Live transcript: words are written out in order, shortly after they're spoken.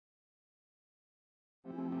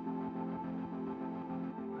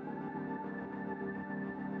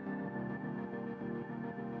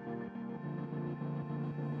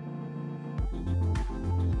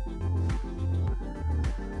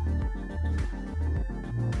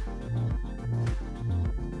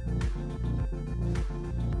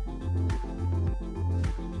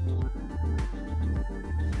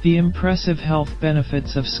The impressive health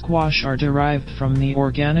benefits of squash are derived from the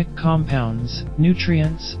organic compounds,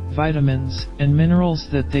 nutrients, vitamins, and minerals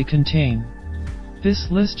that they contain. This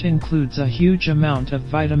list includes a huge amount of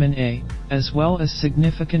vitamin A, as well as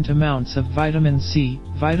significant amounts of vitamin C,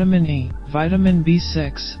 vitamin E, vitamin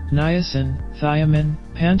B6, niacin, thiamine,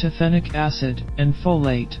 pantothenic acid, and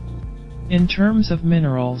folate. In terms of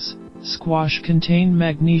minerals, squash contain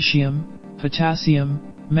magnesium,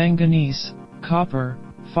 potassium, manganese, copper,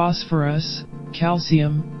 phosphorus,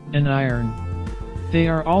 calcium, and iron. They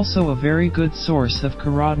are also a very good source of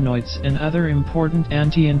carotenoids and other important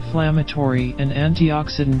anti-inflammatory and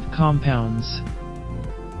antioxidant compounds.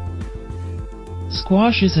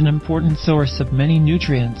 Squash is an important source of many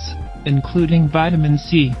nutrients, including vitamin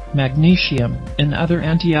C, magnesium, and other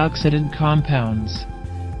antioxidant compounds.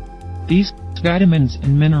 These vitamins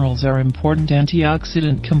and minerals are important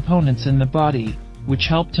antioxidant components in the body, which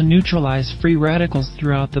help to neutralize free radicals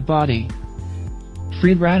throughout the body.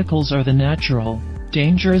 Free radicals are the natural,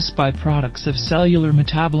 dangerous byproducts of cellular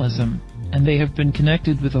metabolism, and they have been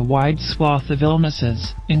connected with a wide swath of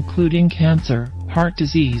illnesses, including cancer, heart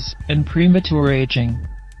disease, and premature aging.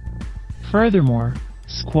 Furthermore,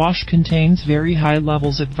 squash contains very high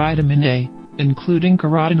levels of vitamin A, including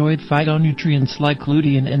carotenoid phytonutrients like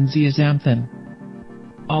lutein and zeaxanthin.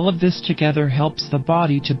 All of this together helps the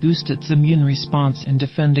body to boost its immune response and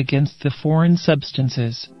defend against the foreign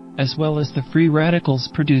substances, as well as the free radicals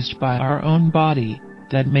produced by our own body,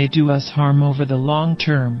 that may do us harm over the long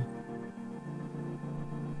term.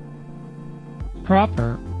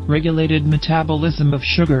 Proper, regulated metabolism of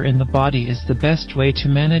sugar in the body is the best way to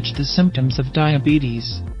manage the symptoms of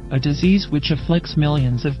diabetes, a disease which afflicts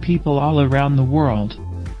millions of people all around the world.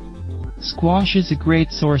 Squash is a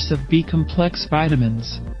great source of B-complex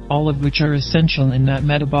vitamins, all of which are essential in that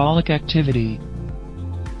metabolic activity.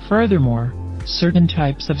 Furthermore, certain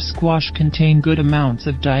types of squash contain good amounts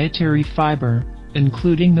of dietary fiber,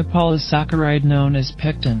 including the polysaccharide known as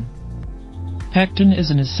pectin. Pectin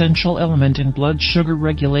is an essential element in blood sugar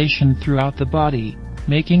regulation throughout the body,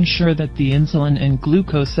 making sure that the insulin and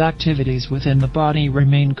glucose activities within the body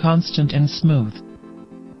remain constant and smooth.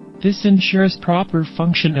 This ensures proper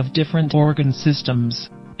function of different organ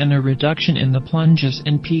systems, and a reduction in the plunges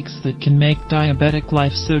and peaks that can make diabetic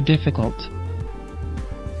life so difficult.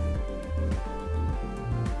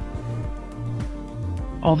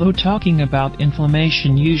 Although talking about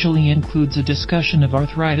inflammation usually includes a discussion of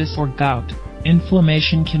arthritis or gout,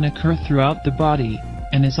 inflammation can occur throughout the body,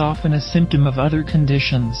 and is often a symptom of other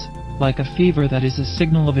conditions, like a fever that is a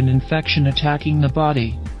signal of an infection attacking the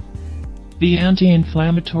body. The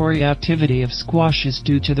anti-inflammatory activity of squash is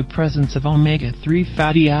due to the presence of omega-3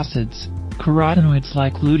 fatty acids, carotenoids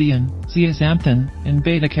like lutein, zeaxanthin, and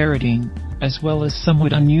beta-carotene, as well as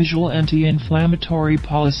somewhat unusual anti-inflammatory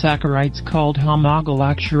polysaccharides called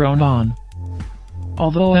homogalacturonone.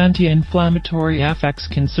 Although anti-inflammatory effects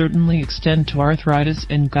can certainly extend to arthritis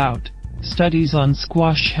and gout, studies on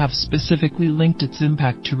squash have specifically linked its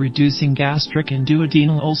impact to reducing gastric and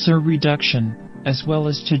duodenal ulcer reduction, as well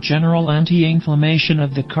as to general anti-inflammation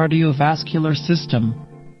of the cardiovascular system.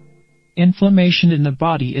 Inflammation in the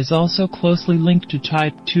body is also closely linked to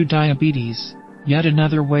type 2 diabetes, yet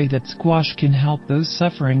another way that squash can help those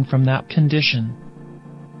suffering from that condition.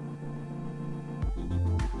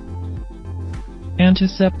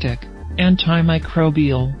 Antiseptic,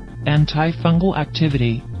 antimicrobial, antifungal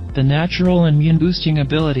activity. The natural immune-boosting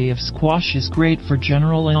ability of squash is great for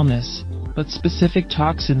general illness, but specific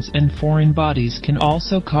toxins and foreign bodies can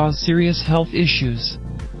also cause serious health issues.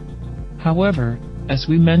 However, as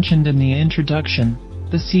we mentioned in the introduction,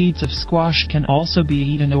 the seeds of squash can also be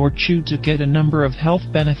eaten or chewed to get a number of health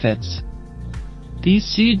benefits. These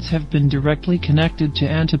seeds have been directly connected to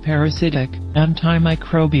antiparasitic,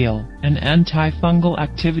 antimicrobial, and antifungal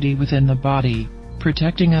activity within the body,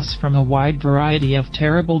 protecting us from a wide variety of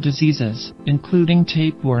terrible diseases, including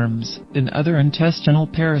tapeworms and other intestinal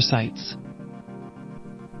parasites.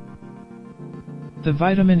 The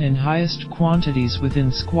vitamin in highest quantities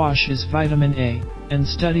within squash is vitamin A, and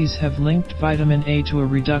studies have linked vitamin A to a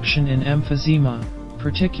reduction in emphysema,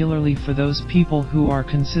 particularly for those people who are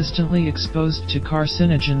consistently exposed to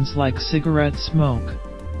carcinogens like cigarette smoke.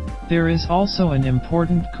 There is also an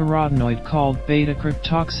important carotenoid called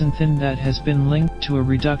beta-cryptoxanthin that has been linked to a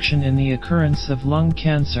reduction in the occurrence of lung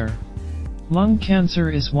cancer. Lung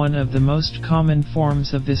cancer is one of the most common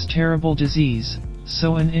forms of this terrible disease,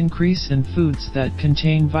 so an increase in foods that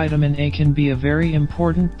contain vitamin A can be a very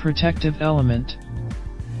important protective element.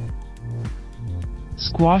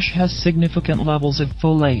 Squash has significant levels of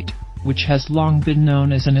folate, which has long been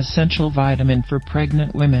known as an essential vitamin for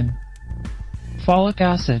pregnant women. Folic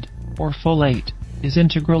acid, or folate, is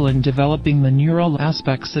integral in developing the neural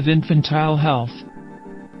aspects of infantile health.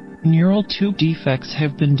 Neural tube defects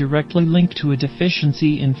have been directly linked to a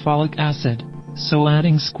deficiency in folic acid, so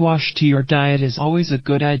adding squash to your diet is always a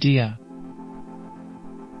good idea.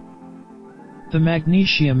 The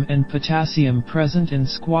magnesium and potassium present in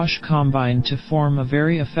squash combine to form a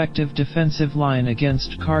very effective defensive line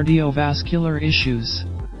against cardiovascular issues.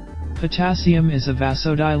 Potassium is a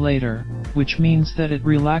vasodilator, which means that it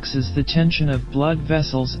relaxes the tension of blood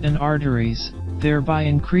vessels and arteries, thereby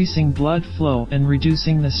increasing blood flow and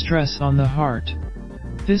reducing the stress on the heart.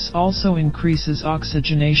 This also increases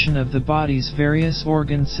oxygenation of the body's various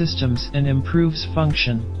organ systems and improves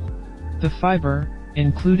function. The fiber,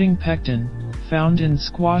 including pectin, found in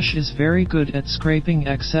squash is very good at scraping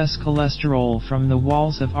excess cholesterol from the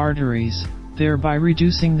walls of arteries, thereby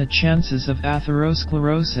reducing the chances of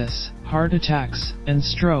atherosclerosis, heart attacks, and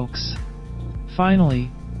strokes.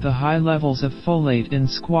 Finally, the high levels of folate in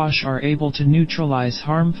squash are able to neutralize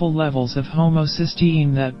harmful levels of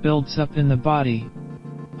homocysteine that builds up in the body.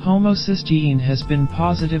 Homocysteine has been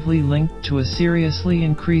positively linked to a seriously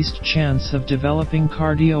increased chance of developing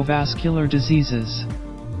cardiovascular diseases.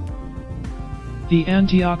 The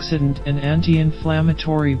antioxidant and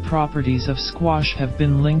anti-inflammatory properties of squash have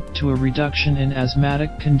been linked to a reduction in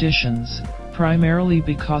asthmatic conditions, primarily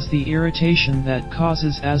because the irritation that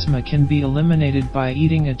causes asthma can be eliminated by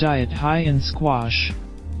eating a diet high in squash.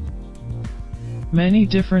 Many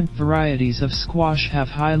different varieties of squash have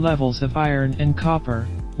high levels of iron and copper,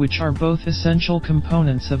 which are both essential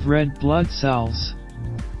components of red blood cells.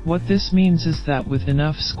 What this means is that with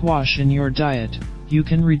enough squash in your diet, you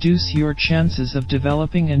can reduce your chances of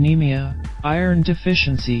developing anemia, iron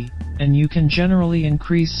deficiency, and you can generally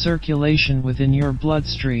increase circulation within your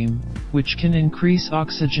bloodstream, which can increase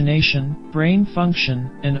oxygenation, brain function,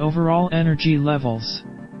 and overall energy levels.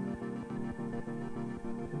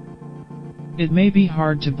 It may be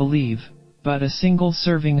hard to believe, but a single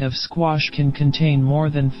serving of squash can contain more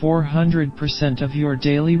than 400% of your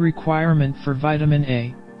daily requirement for vitamin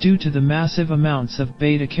A, due to the massive amounts of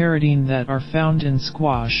beta-carotene that are found in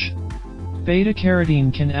squash.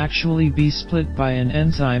 Beta-carotene can actually be split by an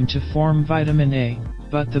enzyme to form vitamin A,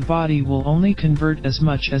 but the body will only convert as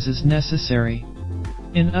much as is necessary.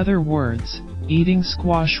 In other words, eating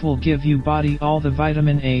squash will give your body all the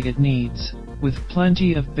vitamin A it needs, with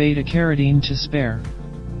plenty of beta-carotene to spare.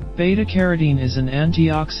 Beta-carotene is an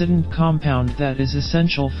antioxidant compound that is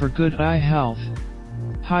essential for good eye health.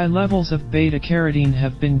 High levels of beta-carotene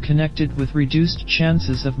have been connected with reduced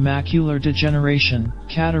chances of macular degeneration,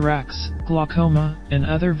 cataracts, glaucoma, and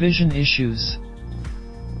other vision issues.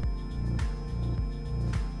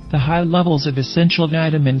 The high levels of essential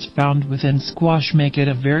vitamins found within squash make it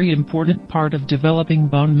a very important part of developing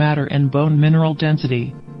bone matter and bone mineral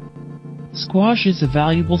density. Squash is a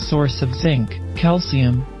valuable source of zinc,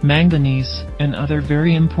 calcium, manganese, and other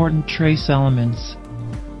very important trace elements.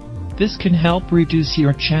 This can help reduce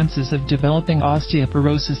your chances of developing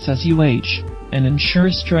osteoporosis as you age, and ensure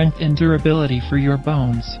strength and durability for your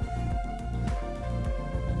bones.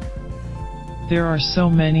 There are so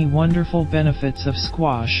many wonderful benefits of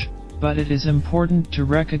squash, but it is important to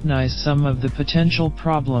recognize some of the potential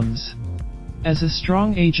problems. As a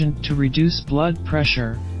strong agent to reduce blood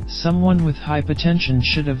pressure, someone with hypertension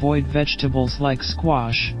should avoid vegetables like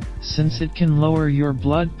squash, since it can lower your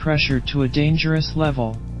blood pressure to a dangerous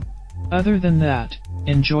level. Other than that,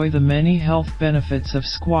 enjoy the many health benefits of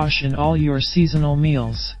squash in all your seasonal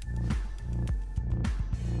meals.